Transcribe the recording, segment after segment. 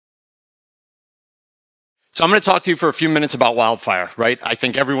So I'm going to talk to you for a few minutes about wildfire, right? I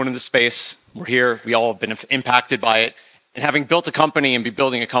think everyone in this space, we're here, we all have been impacted by it. And having built a company and be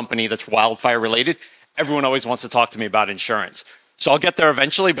building a company that's wildfire related, everyone always wants to talk to me about insurance. So I'll get there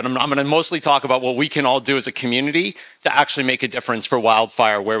eventually, but I'm going to mostly talk about what we can all do as a community to actually make a difference for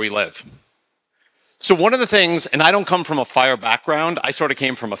wildfire where we live. So one of the things, and I don't come from a fire background, I sort of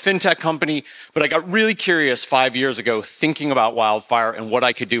came from a fintech company, but I got really curious 5 years ago thinking about wildfire and what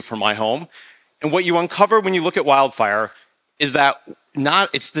I could do for my home. And what you uncover when you look at wildfire is that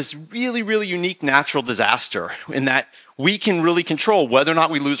it's this really, really unique natural disaster in that we can really control whether or not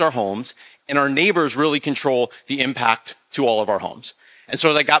we lose our homes, and our neighbors really control the impact to all of our homes. And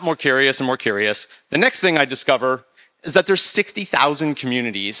so as I got more curious and more curious, the next thing I discover is that there's 60,000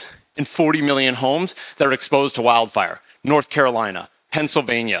 communities and 40 million homes that are exposed to wildfire. North Carolina,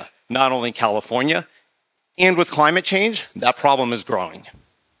 Pennsylvania, not only California. And with climate change, that problem is growing.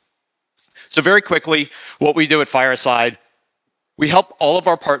 So very quickly, what we do at Fireside, we help all of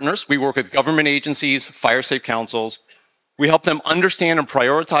our partners. We work with government agencies, fire safe councils. We help them understand and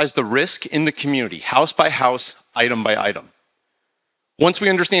prioritize the risk in the community, house by house, item by item. Once we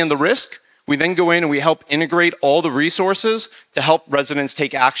understand the risk, we then go in and we help integrate all the resources to help residents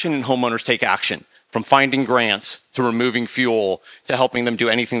take action and homeowners take action, from finding grants to removing fuel to helping them do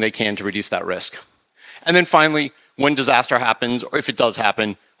anything they can to reduce that risk. And then finally, when disaster happens, or if it does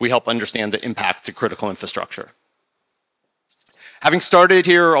happen, we help understand the impact to critical infrastructure. Having started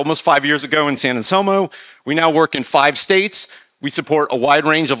here almost 5 years ago in San Anselmo, we now work in 5 states. We support a wide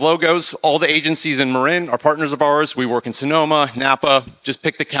range of logos. All the agencies in Marin are partners of ours. We work in Sonoma, Napa, just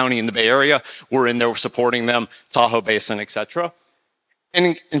pick the county in the Bay Area. We're in there, we're supporting them, Tahoe Basin, et cetera.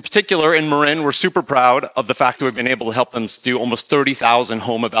 And in particular, in Marin, we're super proud of the fact that we've been able to help them do almost 30,000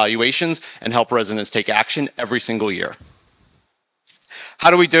 home evaluations and help residents take action every single year. How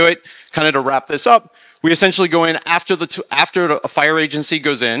do we do it? Kind of to wrap this up, we essentially go in after a fire agency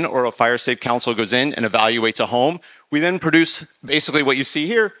goes in or a fire safe council goes in and evaluates a home. We then produce basically what you see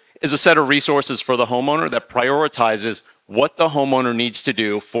here is a set of resources for the homeowner that prioritizes what the homeowner needs to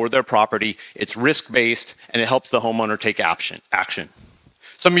do for their property. It's risk-based and it helps the homeowner take action.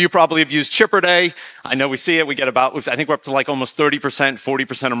 Some of you probably have used Chipper Day. I know we see it. We get about, I think we're up to like almost 30%,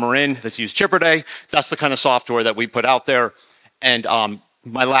 40% of Marin that's used Chipper Day. That's the kind of software that we put out there. And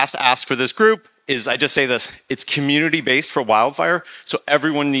my last ask for this group is, I just say this, it's community-based for wildfire, so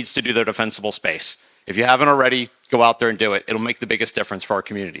everyone needs to do their defensible space. If you haven't already, go out there and do it. It'll make the biggest difference for our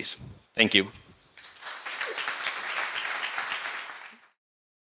communities. Thank you.